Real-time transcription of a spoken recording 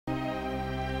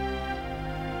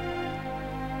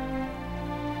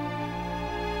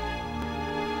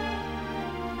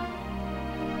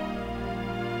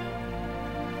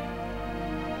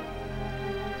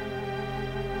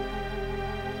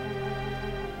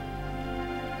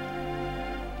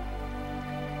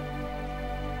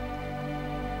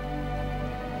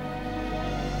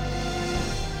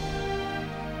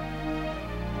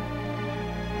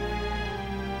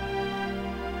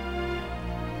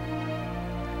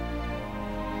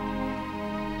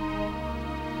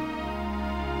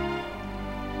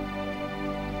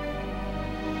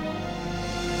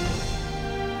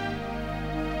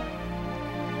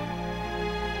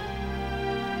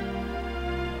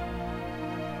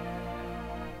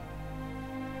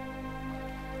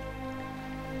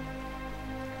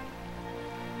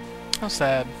How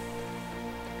sad.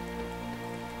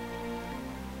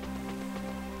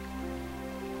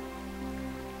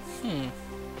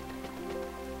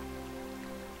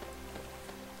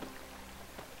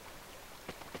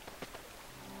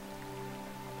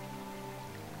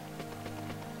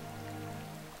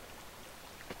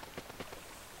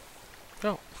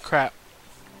 Oh, crap.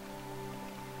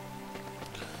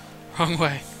 Wrong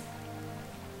way.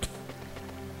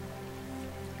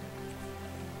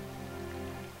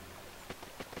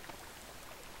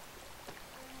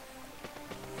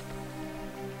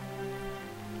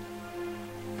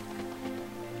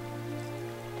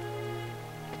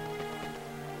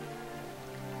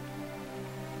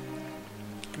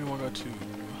 We want to go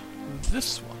to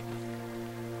this one,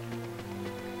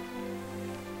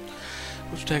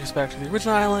 which will take us back to the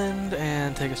original island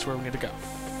and take us to where we need to go.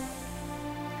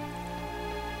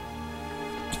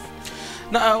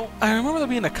 Now, I remember there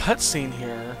being a cutscene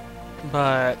here,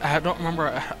 but I don't remember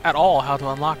at all how to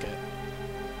unlock it.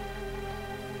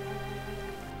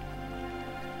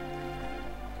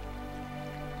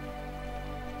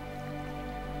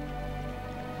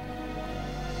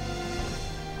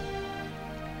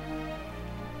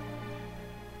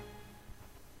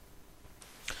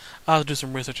 I'll have to do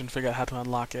some research and figure out how to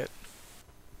unlock it.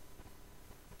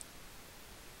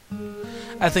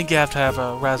 I think you have to have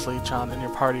a Razli-chan in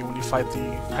your party when you fight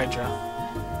the Hydra.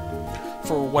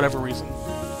 For whatever reason.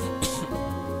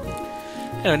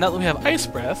 Anyway, now that we have Ice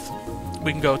Breath,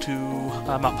 we can go to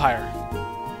Mount Pyre.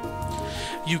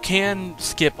 You can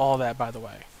skip all that, by the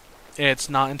way. It's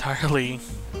not entirely...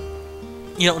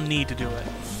 You don't need to do it.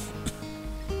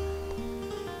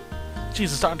 Jeez,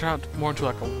 it's starting to turn out more into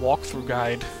like a walkthrough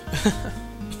guide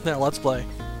than a Let's Play.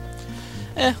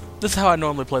 This is how I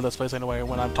normally play Let's Plays anyway,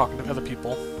 when I'm talking to other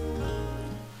people.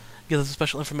 Give them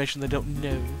special information they don't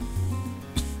know.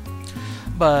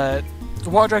 But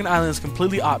Water Dragon Island is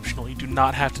completely optional. You do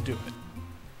not have to do it.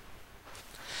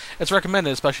 It's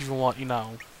recommended, especially if you want, you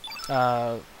know,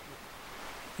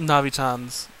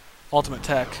 Navi-chan's ultimate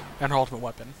tech and her ultimate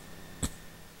weapon.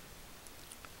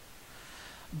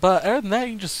 But other than that,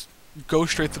 you can just go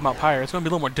straight through Mount Pyre. It's going to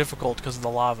be a little more difficult because of the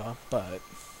lava, but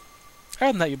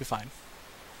other than that, you'll be fine.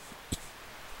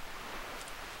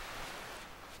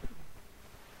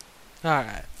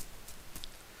 Alright.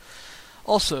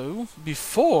 Also,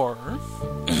 before...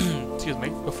 excuse me.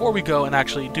 Before we go and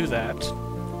actually do that,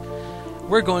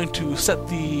 we're going to set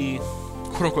the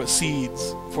quote-unquote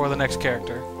seeds for the next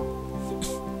character.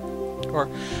 Or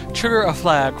trigger a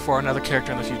flag for another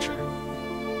character in the future.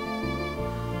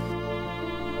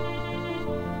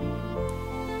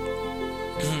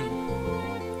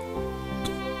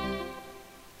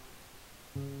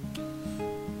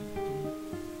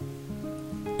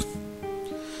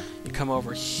 Come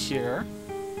over here,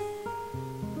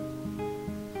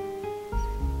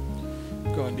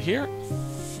 go into here,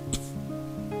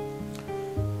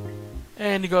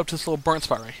 and you go up to this little burnt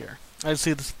spot right here. I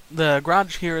see this, the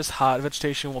ground here is hot,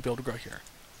 vegetation won't be able to grow here.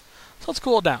 So let's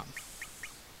cool it down.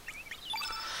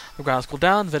 The ground's cooled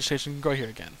down, vegetation can grow here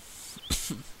again.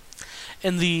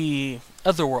 In the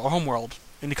other world, home world,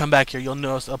 when you come back here, you'll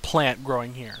notice a plant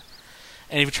growing here.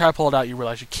 And if you try to pull it out, you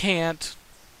realize you can't.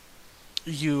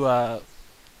 You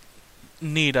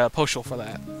need a potion for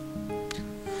that.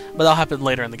 But that'll happen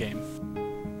later in the game.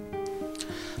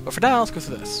 But for now, let's go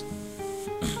through this.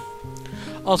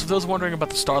 Also, for those wondering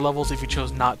about the star levels, if you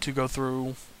chose not to go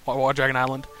through Water Dragon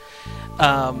Island,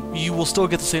 you will still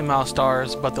get the same amount of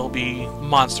stars, but there'll be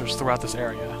monsters throughout this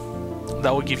area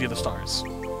that will give you the stars.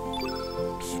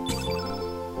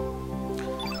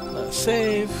 Let's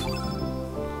save.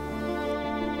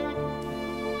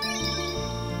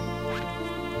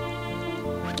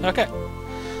 Okay,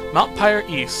 Mount Pyre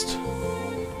East.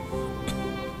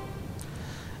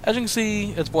 As you can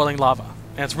see, it's boiling lava,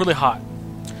 and it's really hot.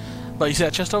 But you see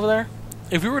that chest over there?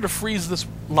 If we were to freeze this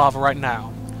lava right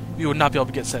now, you would not be able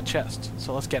to get said chest.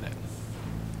 So let's get it.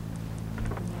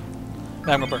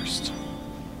 Magma Burst.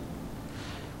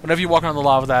 Whenever you walk on the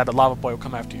lava, that lava boy will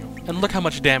come after you. And look how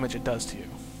much damage it does to you.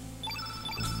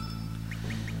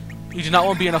 You do not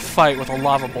want to be in a fight with a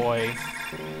lava boy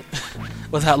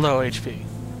with that low HP.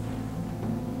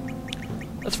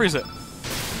 Let's freeze it.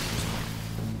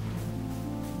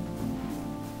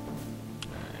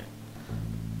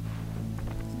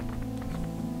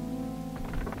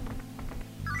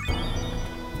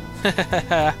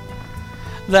 Alright.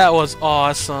 That was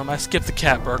awesome. I skipped the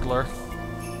cat burglar.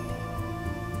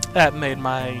 That made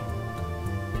my...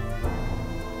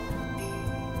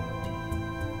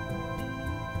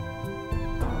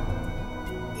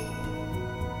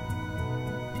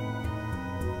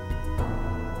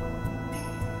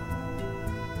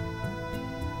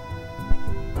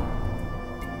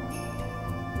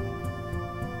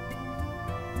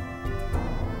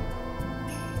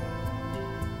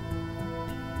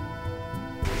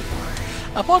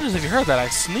 I apologize if you heard that. I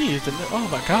sneezed, and oh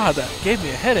my god, that gave me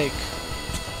a headache.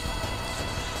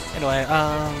 Anyway,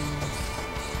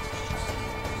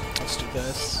 let's do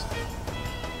this.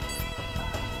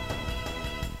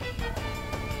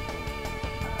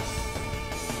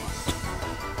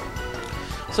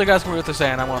 So you guys can read what they're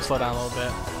saying. I want to slow down a little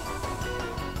bit.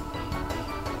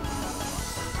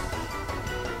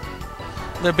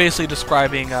 They're basically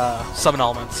describing summon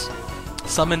elements.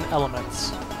 Summon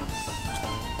elements.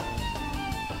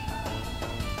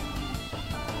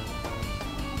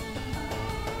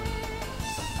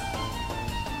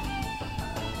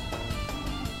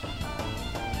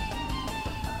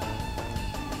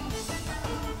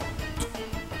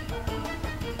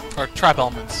 Or trap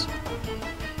elements.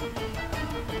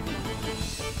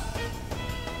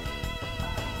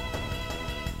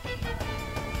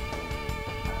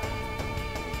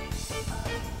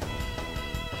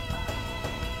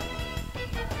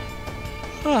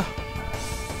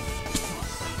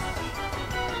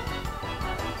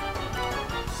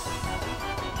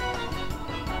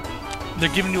 They're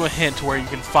giving you a hint to where you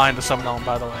can find a summon element,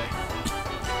 by the way.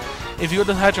 If you go to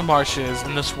the Hydra Marshes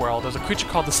in this world, there's a creature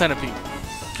called the Centipede.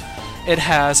 It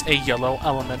has a yellow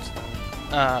element,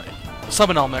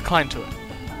 summon element inclined to it.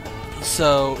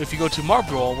 So if you go to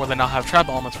Marble, where they now have trap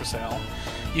elements for sale,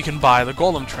 you can buy the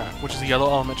Golem Trap, which is a yellow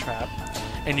element trap,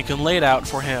 and you can lay it out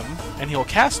for him, and he'll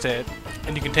cast it,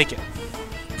 and you can take it.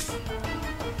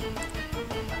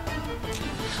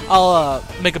 I'll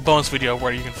make a bonus video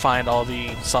where you can find all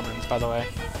the summons, by the way.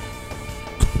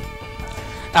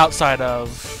 Outside of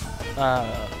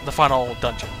the final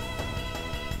dungeon.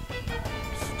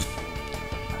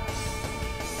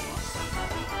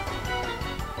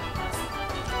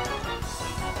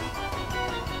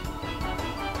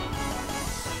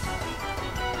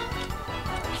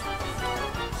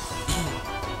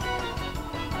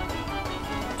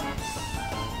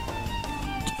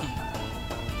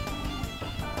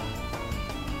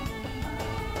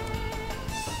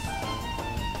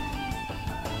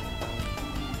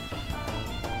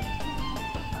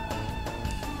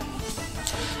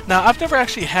 Now, I've never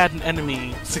actually had an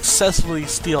enemy successfully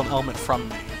steal an element from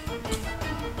me.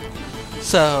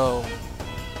 So,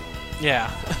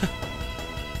 yeah.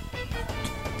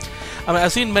 I mean,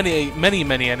 I've seen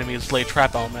many enemies lay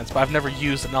trap elements, but I've never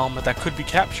used an element that could be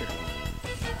captured.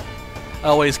 I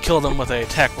always kill them with an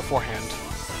attack beforehand.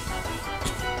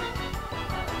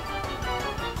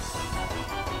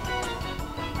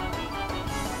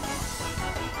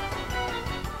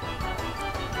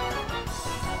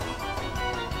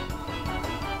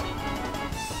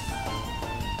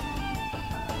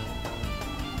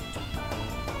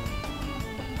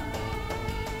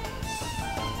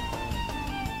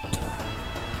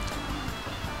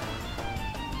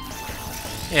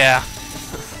 Yeah.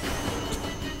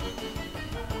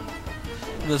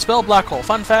 The spell Black Hole.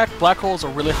 Fun fact, Black Hole is a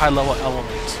really high level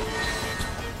element.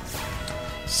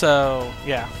 So,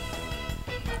 yeah.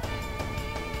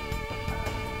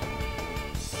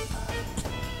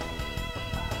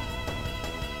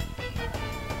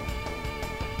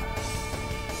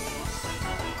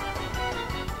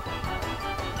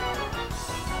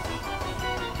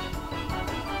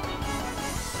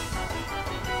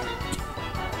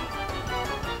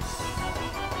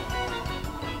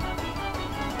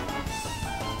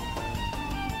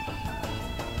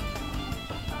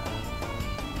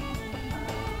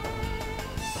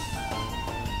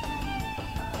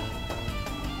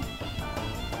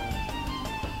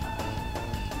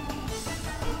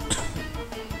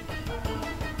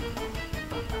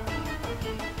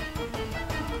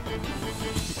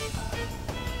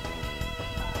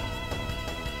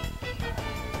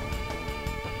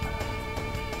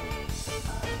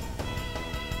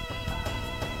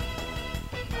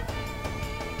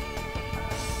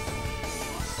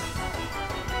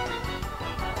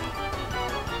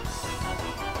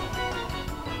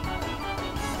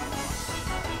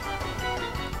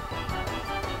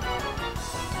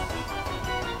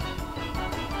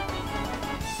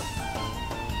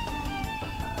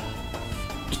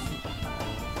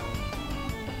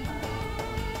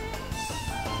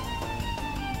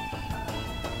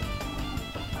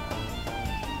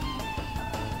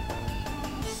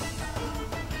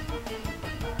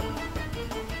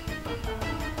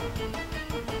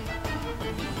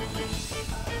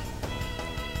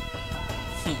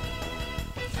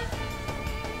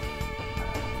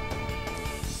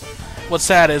 What's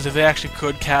sad is if they actually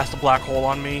could cast a black hole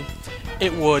on me,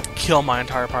 it would kill my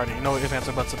entire party. No ifs, ands,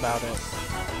 or buts about it.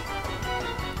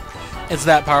 It's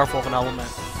that powerful of an element.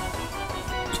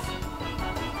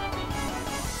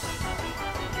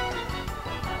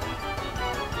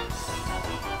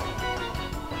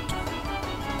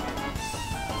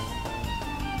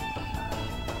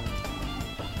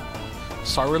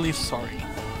 Sorely sorry.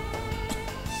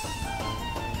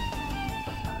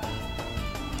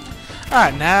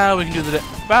 Alright, now we can do the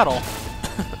battle.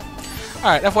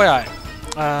 Alright,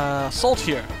 FYI. Salt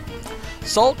here.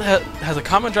 Salt has a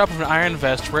common drop of an iron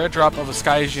vest, rare drop of a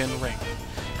Skysian ring.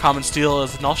 Common steel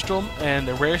is a nostrum, and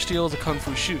a rare steel is a kung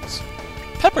fu shoes.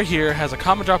 Pepper here has a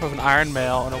common drop of an iron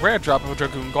mail, and a rare drop of a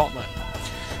dragoon gauntlet.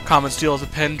 Common steel is a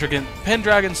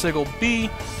Pendragon sigil B,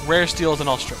 rare steel is a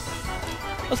nostrum.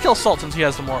 Let's kill Salt since he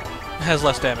has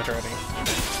less damage already.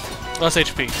 Less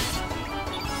HP.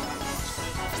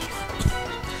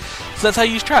 So that's how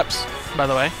you use traps, by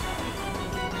the way.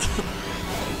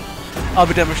 I'll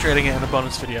be demonstrating it in a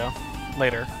bonus video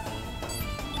later.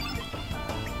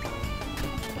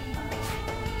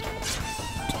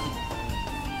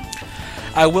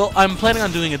 I'm planning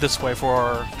on doing it this way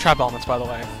for trap elements, by the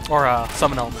way, or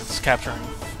summon elements, capturing.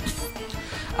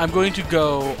 I'm going to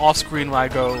go off screen when I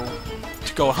go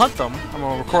to go hunt them. I'm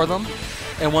going to record them,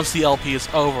 and once the LP is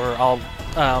over, I'll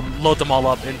load them all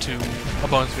up into a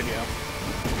bonus video.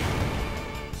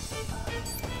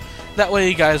 That way,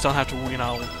 you guys don't have to, you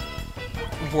know,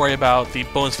 worry about the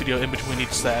bonus video in between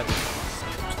each set.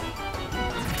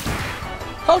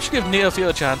 Probably should give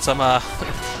Neophilichan some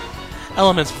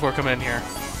elements before coming in here.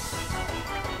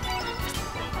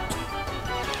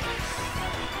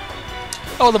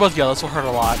 Oh, they're both yellow, so hurt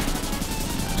a lot.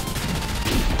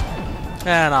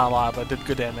 Not a lot, but did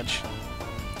good damage.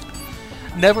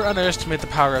 Never underestimate the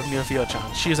power of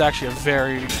Neophilichan. She is actually a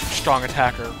very strong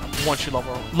attacker once you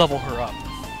level her up.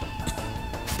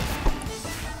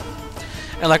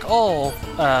 And like all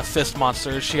fist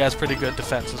monsters, she has pretty good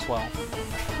defense as well.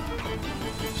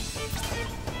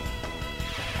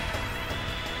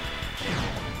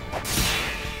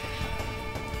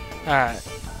 Alright.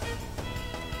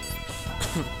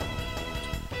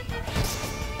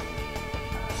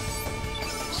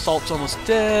 Salt's almost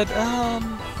dead.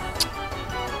 I'm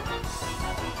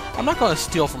not going to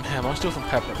steal from him. I'll steal from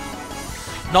Pepper.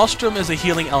 Nostrum is a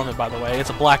healing element, by the way. It's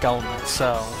a black element,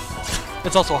 so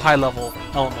it's also a high-level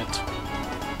element.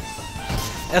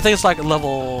 I think it's like a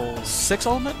level 6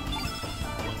 element.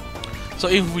 So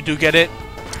even if we do get it,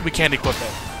 we can't equip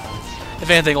it. If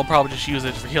anything, we'll probably just use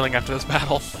it for healing after this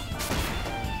battle.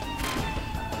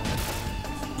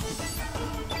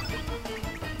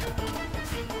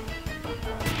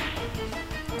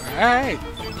 Alright,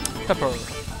 Pepper.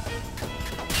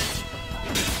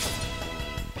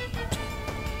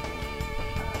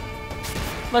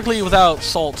 Luckily, without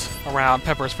Salt around,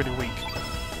 Pepper is pretty weak.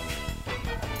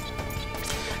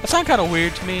 That sounds kind of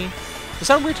weird to me. Does it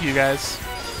sound weird to you guys?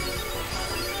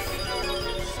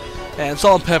 And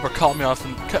Salt and Pepper cut me off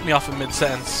in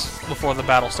mid-sentence before the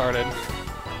battle started.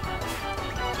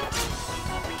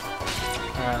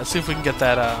 Alright, let's see if we can get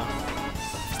that,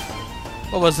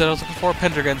 what was it I was looking for?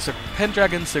 Pendragon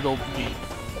sigil B.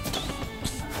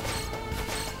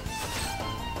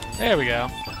 There we go.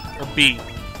 Or B.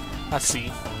 Not C.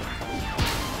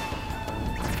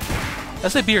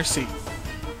 Let's say B or C.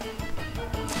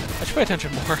 I should pay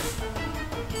attention more.